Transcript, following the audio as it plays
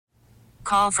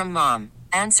call from mom.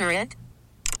 Answer it.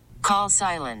 Call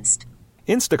silenced.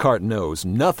 Instacart knows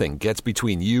nothing gets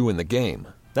between you and the game.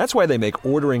 That's why they make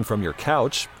ordering from your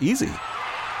couch easy.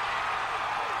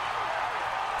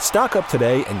 Stock up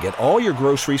today and get all your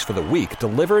groceries for the week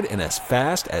delivered in as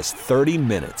fast as 30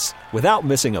 minutes without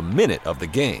missing a minute of the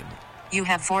game. You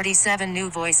have 47 new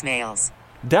voicemails.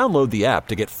 Download the app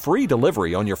to get free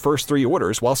delivery on your first 3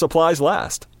 orders while supplies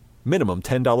last. Minimum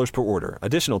 $10 per order.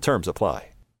 Additional terms apply.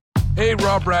 Hey,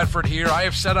 Rob Bradford here. I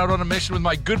have set out on a mission with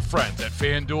my good friends at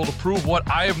FanDuel to prove what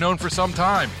I have known for some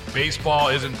time. Baseball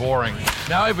isn't boring.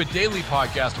 Now I have a daily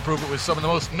podcast to prove it with some of the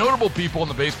most notable people in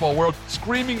the baseball world,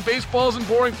 screaming baseball isn't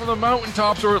boring from the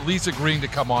mountaintops, or at least agreeing to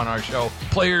come on our show.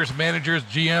 Players, managers,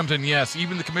 GMs, and yes,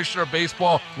 even the commissioner of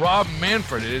baseball, Rob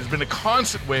Manfred. It has been a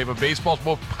constant wave of baseball's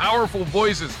most powerful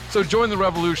voices. So join the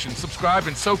revolution. Subscribe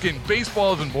and soak in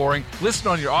Baseball Isn't Boring. Listen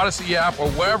on your Odyssey app or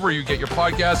wherever you get your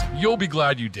podcasts. You'll be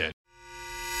glad you did.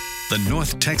 The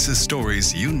North Texas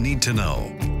stories you need to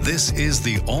know. This is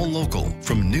the All Local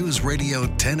from News Radio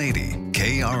 1080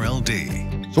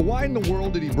 KRLD. So why in the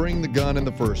world did he bring the gun in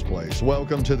the first place?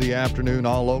 Welcome to the afternoon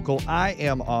All Local. I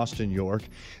am Austin York,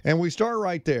 and we start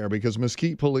right there because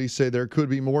Mesquite police say there could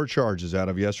be more charges out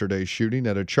of yesterday's shooting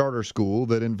at a charter school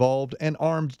that involved an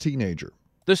armed teenager.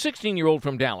 The 16-year-old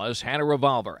from Dallas had a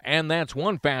revolver, and that's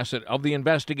one facet of the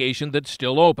investigation that's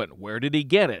still open. Where did he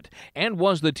get it? And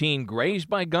was the teen grazed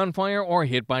by gunfire or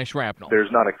hit by shrapnel?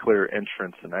 There's not a clear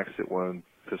entrance and exit wound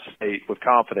to state with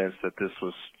confidence that this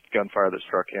was gunfire that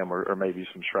struck him or maybe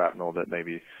some shrapnel that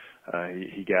maybe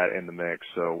he got in the mix.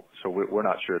 So we're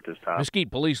not sure at this time.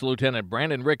 Mesquite Police Lieutenant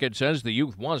Brandon Rickett says the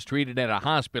youth was treated at a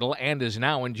hospital and is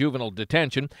now in juvenile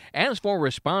detention. As for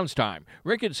response time,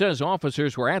 Rickett says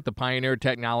officers were at the Pioneer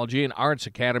Technology and Arts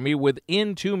Academy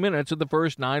within 2 minutes of the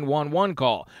first 911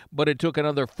 call, but it took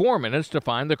another 4 minutes to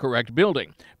find the correct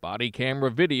building. Body camera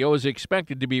video is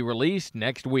expected to be released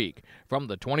next week. From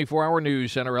the 24-hour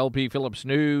News Center, LP Phillips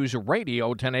News Radio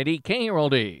 1080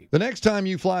 KRLD. The next time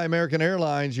you fly American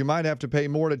Airlines, you might have to pay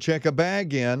more to check a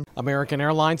bag in. American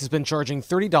Airlines has been charging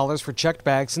 $30 for checked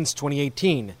bags since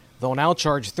 2018. They'll now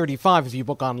charge $35 if you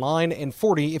book online and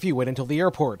 $40 if you wait until the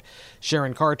airport.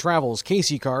 Sharon Carr Travels'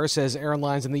 Casey Carr says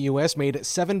airlines in the U.S. made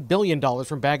 $7 billion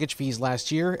from baggage fees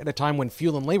last year at a time when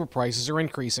fuel and labor prices are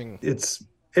increasing. It's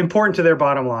important to their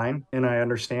bottom line, and I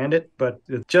understand it, but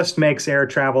it just makes air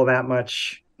travel that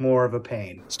much more of a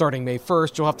pain. Starting May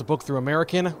 1st, you'll have to book through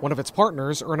American, one of its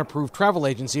partners, or an approved travel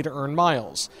agency to earn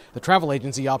miles. The travel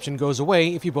agency option goes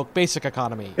away if you book basic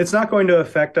economy. It's not going to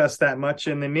affect us that much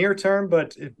in the near term,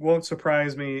 but it won't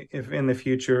surprise me if in the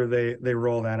future they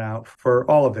roll that out for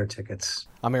all of their tickets.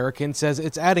 American says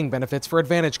it's adding benefits for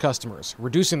Advantage customers,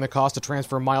 reducing the cost to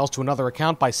transfer miles to another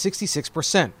account by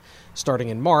 66%. Starting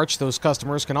in March, those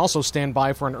customers can also stand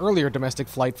by for an earlier domestic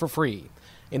flight for free.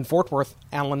 In Fort Worth,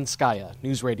 Alan Skaya,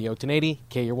 News Radio 1080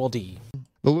 KRLD.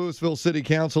 The Lewisville City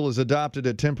Council has adopted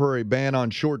a temporary ban on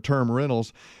short-term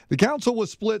rentals. The council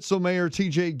was split, so Mayor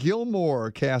T.J.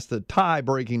 Gilmore cast the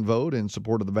tie-breaking vote in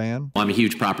support of the ban. I'm a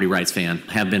huge property rights fan,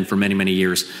 have been for many, many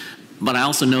years. But I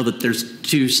also know that there's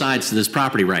two sides to this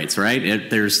property rights, right?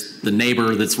 There's the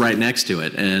neighbor that's right next to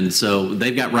it, and so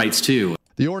they've got rights too.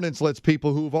 The ordinance lets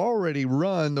people who've already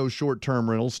run those short-term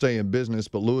rentals stay in business,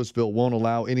 but Lewisville won't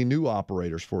allow any new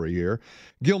operators for a year.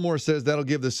 Gilmore says that'll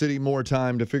give the city more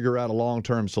time to figure out a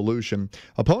long-term solution.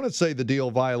 Opponents say the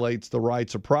deal violates the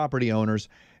rights of property owners,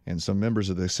 and some members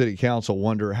of the city council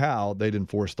wonder how they'd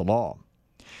enforce the law.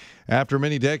 After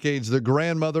many decades, the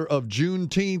grandmother of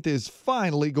Juneteenth is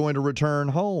finally going to return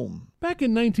home. Back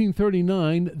in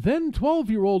 1939, then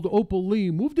 12-year-old Opal Lee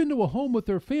moved into a home with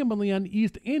her family on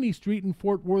East Annie Street in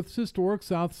Fort Worth's historic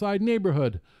South Side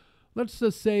neighborhood. Let's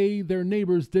just say their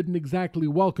neighbors didn't exactly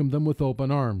welcome them with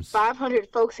open arms. 500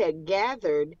 folks had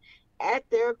gathered at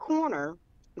their corner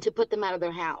to put them out of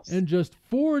their house. And just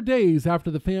 4 days after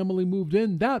the family moved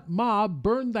in, that mob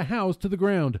burned the house to the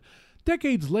ground.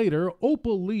 Decades later,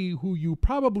 Opal Lee, who you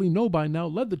probably know by now,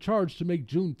 led the charge to make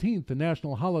Juneteenth the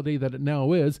national holiday that it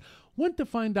now is, went to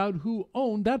find out who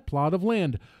owned that plot of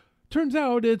land. Turns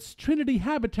out it's Trinity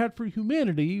Habitat for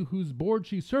Humanity, whose board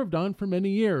she served on for many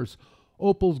years.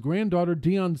 Opal's granddaughter,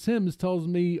 Dion Sims, tells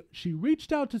me she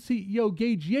reached out to CEO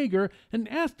Gage Yeager and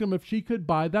asked him if she could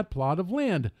buy that plot of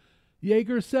land.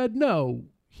 Yeager said no.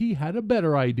 He had a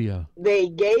better idea. They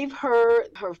gave her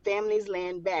family's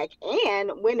land back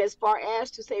and went as far as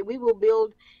to say, we will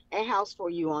build a house for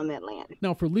you on that land.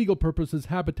 Now, for legal purposes,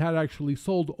 Habitat actually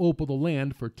sold Opal the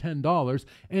land for $10,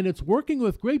 and it's working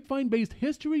with Grapevine-based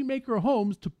History Maker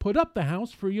Homes to put up the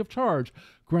house free of charge.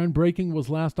 Groundbreaking was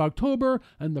last October,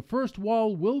 and the first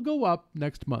wall will go up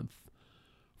next month.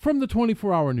 From the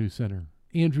 24-Hour News Center,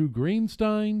 Andrew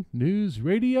Greenstein, News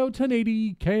Radio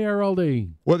 1080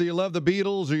 KRLD. Whether you love the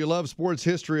Beatles or you love sports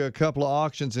history, a couple of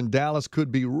auctions in Dallas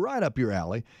could be right up your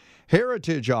alley.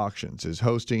 Heritage Auctions is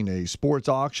hosting a sports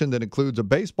auction that includes a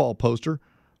baseball poster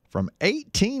from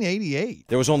 1888.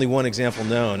 There was only one example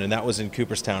known, and that was in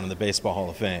Cooperstown in the Baseball Hall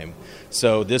of Fame.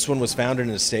 So this one was found in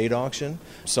an estate auction.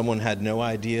 Someone had no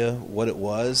idea what it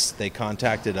was. They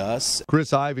contacted us.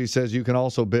 Chris Ivey says you can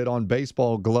also bid on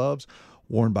baseball gloves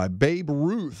worn by Babe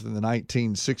Ruth in the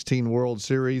 1916 World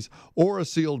Series, or a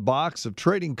sealed box of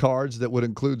trading cards that would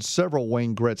include several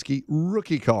Wayne Gretzky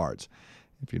rookie cards.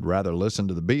 If you'd rather listen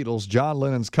to the Beatles, John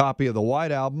Lennon's copy of the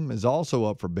White Album is also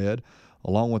up for bid,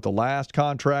 along with the last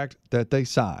contract that they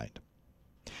signed.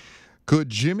 Could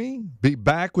Jimmy be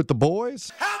back with the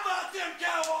boys? How about them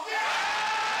Cowboys?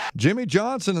 Yeah! Jimmy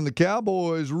Johnson and the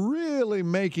Cowboys really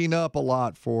making up a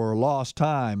lot for lost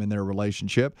time in their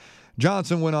relationship.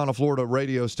 Johnson went on a Florida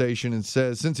radio station and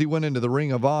says since he went into the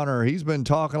Ring of Honor, he's been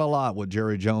talking a lot with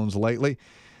Jerry Jones lately,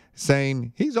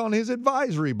 saying he's on his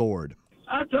advisory board.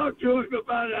 I talked to him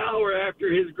about an hour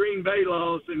after his Green Bay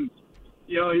loss, and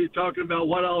he's talking about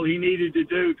what all he needed to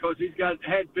do because he's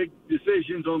had big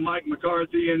decisions on Mike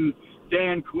McCarthy and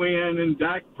Dan Quinn and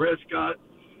Dak Prescott.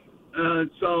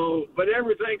 But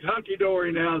everything's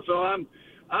hunky-dory now, so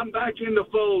I'm back in the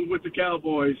fold with the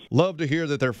Cowboys. Love to hear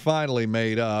that they're finally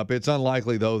made up. It's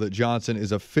unlikely, though, that Johnson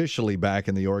is officially back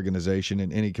in the organization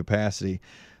in any capacity,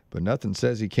 but nothing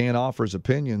says he can't offer his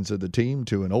opinions of the team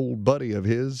to an old buddy of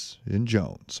his in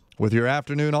Jones. With your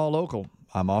afternoon All Local,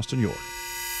 I'm Austin York.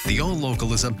 The All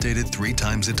Local is updated 3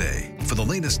 times a day. For the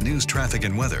latest news, traffic,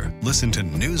 and weather, listen to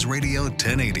News Radio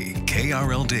 1080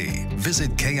 KRLD. Visit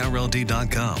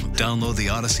KRLD.com, download the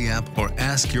Odyssey app, or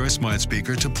ask your smart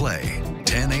speaker to play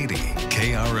 1080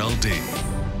 KRLD.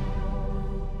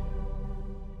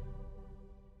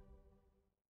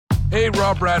 Hey,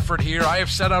 Rob Bradford here. I have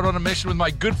set out on a mission with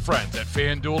my good friends at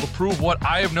FanDuel to prove what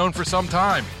I have known for some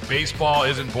time. Baseball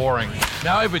isn't boring.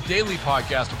 Now I have a daily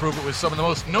podcast to prove it with some of the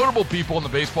most notable people in the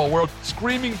baseball world,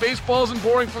 screaming baseball isn't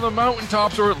boring from the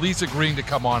mountaintops, or at least agreeing to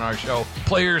come on our show.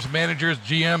 Players, managers,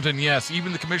 GMs, and yes,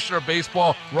 even the commissioner of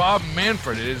baseball, Rob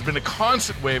Manfred. It has been a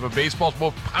constant wave of baseball's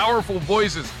most powerful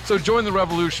voices. So join the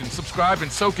revolution. Subscribe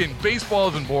and soak in Baseball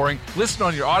Isn't Boring. Listen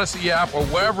on your Odyssey app or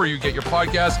wherever you get your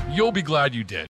podcasts. You'll be glad you did.